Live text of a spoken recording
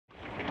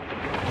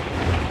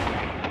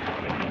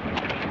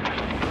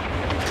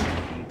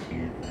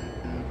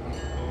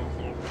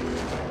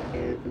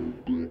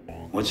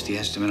What's the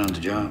estimate on the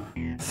job?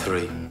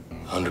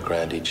 300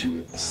 grand each.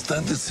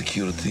 Standard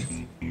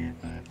security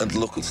and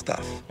local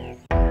staff.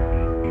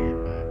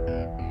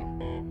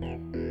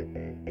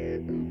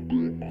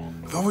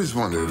 I've always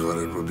wondered what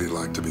it would be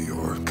like to be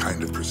your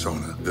kind of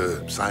persona.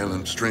 The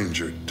silent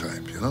stranger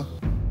type, you know?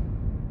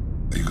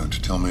 Are you going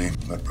to tell me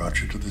what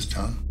brought you to this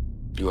town?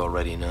 You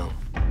already know.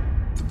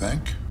 The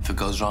bank? If it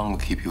goes wrong, we'll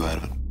keep you out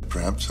of it.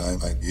 Perhaps I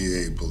might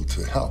be able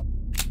to help.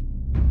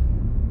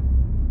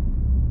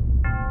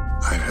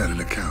 I've had an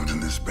account in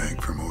this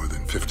bank for more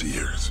than 50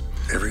 years.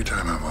 Every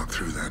time I walk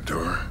through that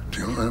door, do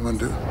you know what I'm gonna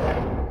do?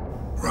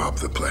 Rob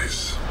the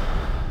place.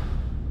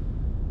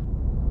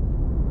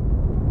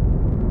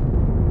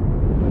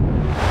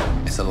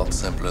 It's a lot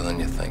simpler than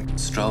you think.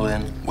 Stroll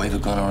in, wave a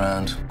gun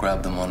around,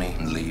 grab the money,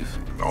 and leave.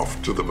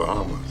 Off to the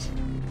Bahamas.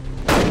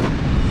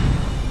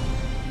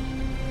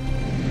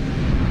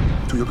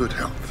 To your good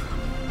health.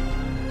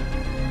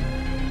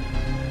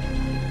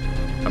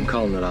 I'm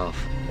calling it off.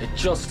 It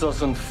just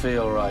doesn't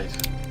feel right.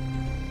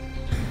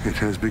 It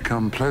has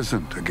become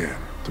pleasant again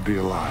to be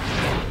alive.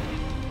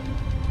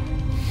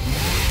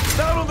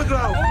 Down on the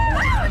ground!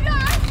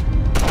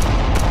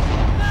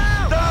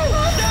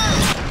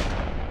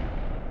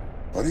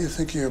 What do you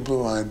think of your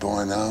blue-eyed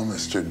boy now,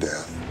 Mr.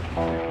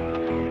 Death?